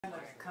The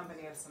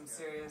company of some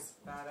serious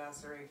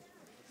badassery.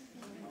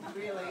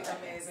 Really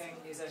amazing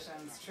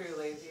musicians,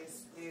 truly.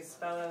 These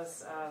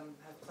fellows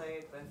have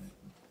played with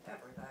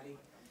everybody,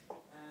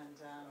 and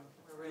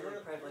we're really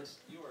privileged.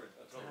 You are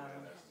a total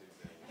badass too.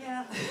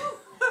 Yeah.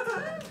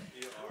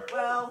 You are.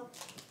 Well,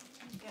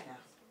 you know.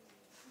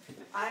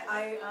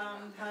 I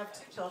have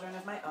two children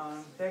of my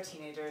own. They're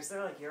teenagers.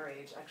 They're like your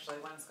age, actually.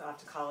 One's gone off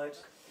to college.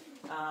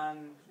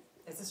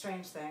 It's a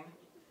strange thing.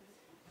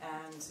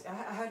 And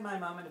I had my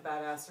moment of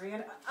badassery,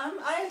 and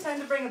I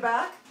intend to bring it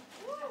back.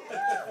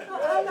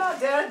 I'm not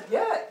dead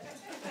yet.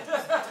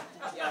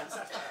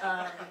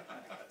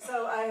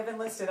 So I have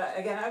enlisted.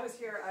 Again, I was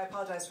here. I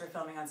apologize for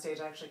filming on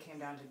stage. I actually came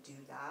down to do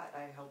that.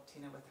 I helped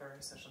Tina with her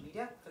social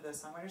media for the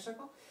Songwriters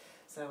Circle.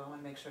 So I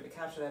want to make sure to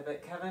capture that.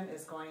 But Kevin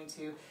is going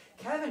to...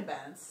 Kevin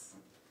Bentz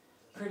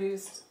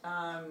produced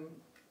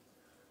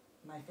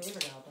my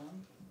favorite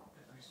album.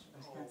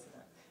 I can't say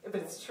that.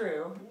 But it's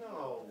true.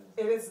 No.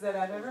 It is that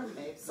I've ever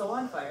made, Soul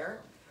on Fire.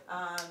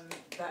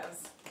 That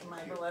was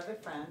my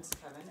beloved friend,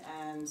 Kevin,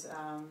 and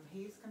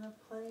he's going to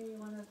play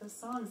one of the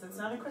songs. It's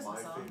not a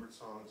Christmas song. My favorite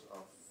songs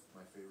of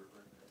my favorite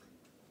record.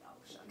 Oh,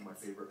 shucks. My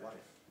favorite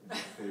life. My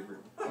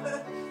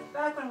favorite.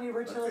 Back when we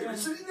were children. My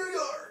favorite city, New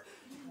York!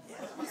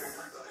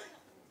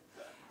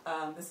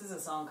 This is a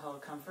song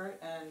called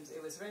Comfort, and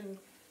it was written,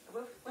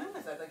 when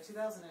was that, like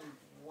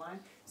 2001?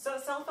 So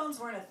cell phones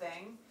weren't a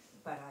thing.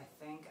 But I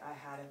think I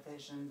had a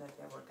vision that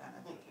they were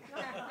gonna be.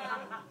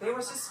 They were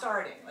just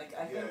starting. Like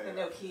I think the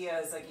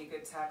Nokias, like you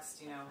could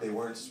text, you know. They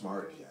weren't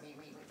smart yet.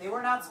 They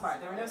were not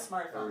smart. There were no They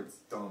smartphones. were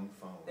dumb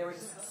phones. They were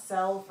just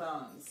cell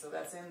phones. So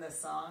that's in this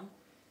song.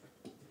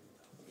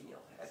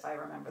 If I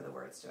remember the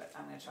words to it,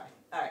 I'm gonna try.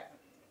 All right.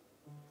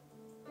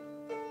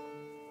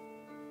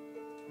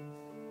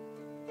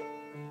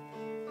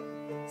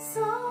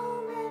 So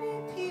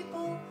many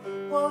people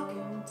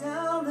walking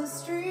down the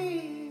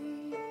street.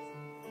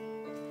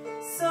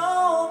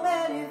 So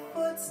many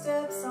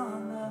footsteps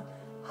on the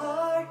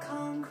hard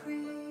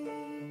concrete.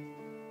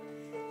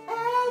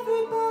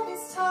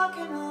 Everybody's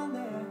talking on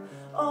their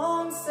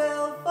own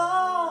cell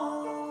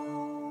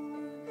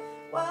phone.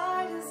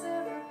 Why does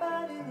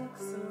everybody look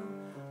so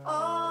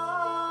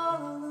all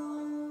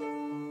alone?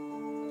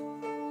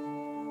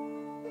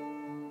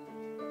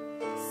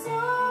 So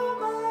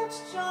much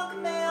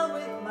junk mail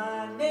with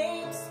my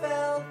name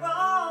spelled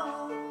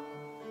wrong.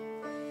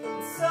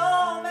 And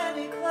so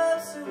many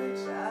clubs to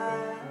which I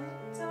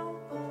don't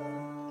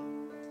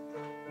belong.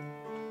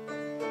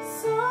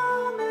 So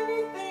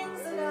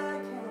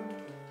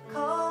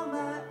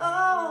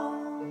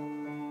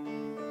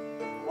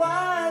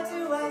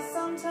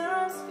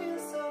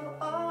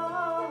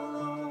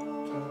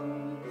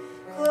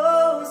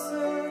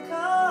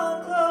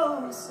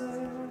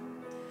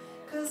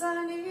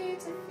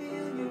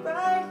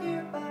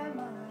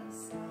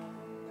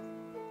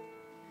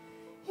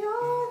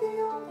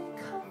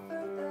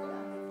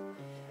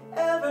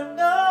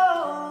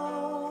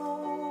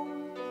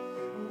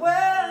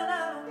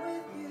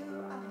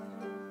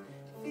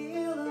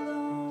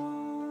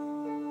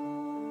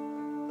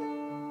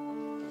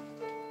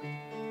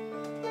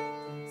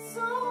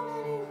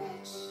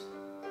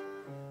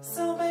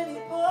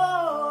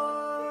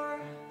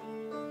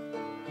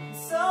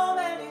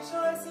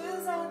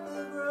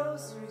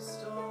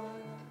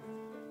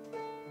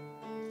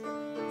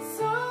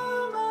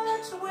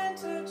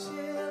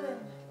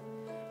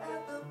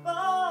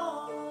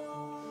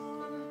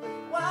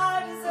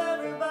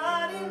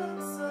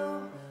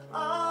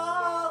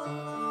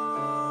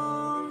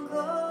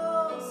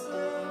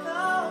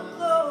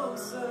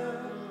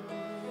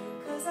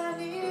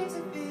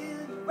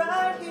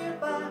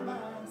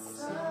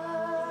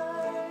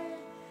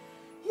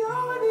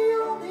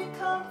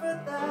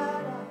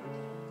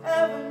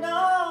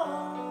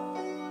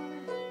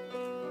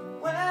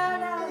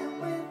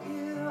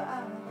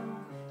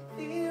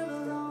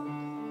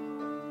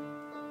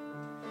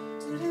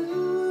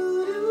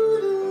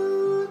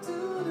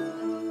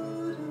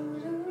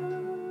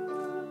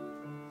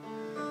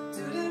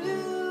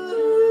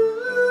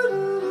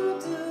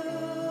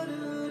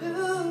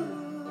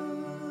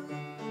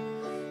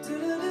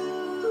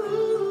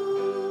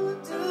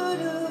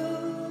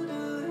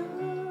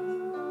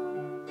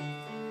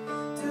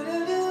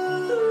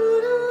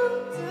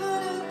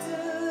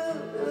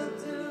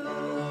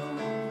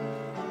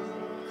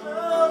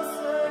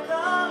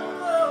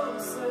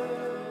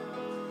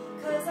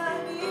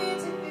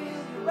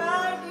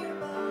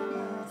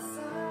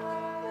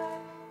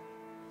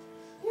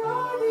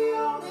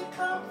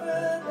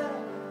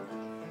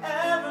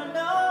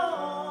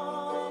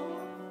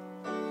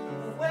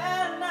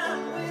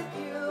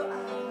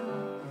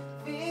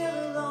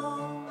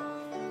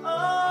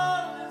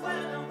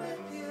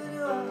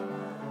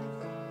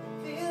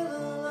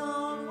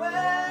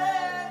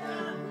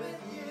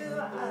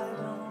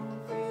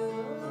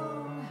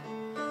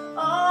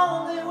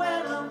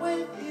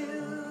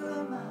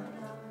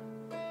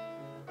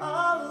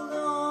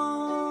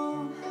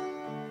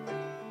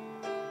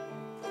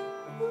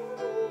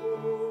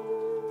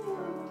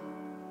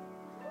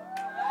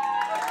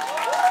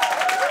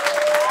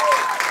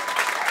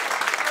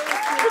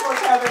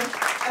Kevin.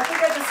 I think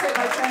I just hit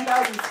my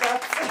 10,000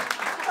 steps.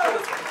 That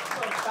was a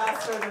little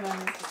faster than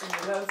I'm used to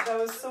singing. That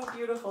was so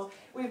beautiful.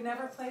 We've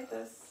never played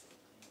this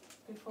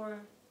before.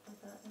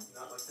 Like that.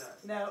 Not like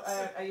that. No,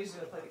 I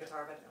usually play the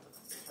guitar, but I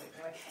wasn't playing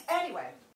anyway. Anyway.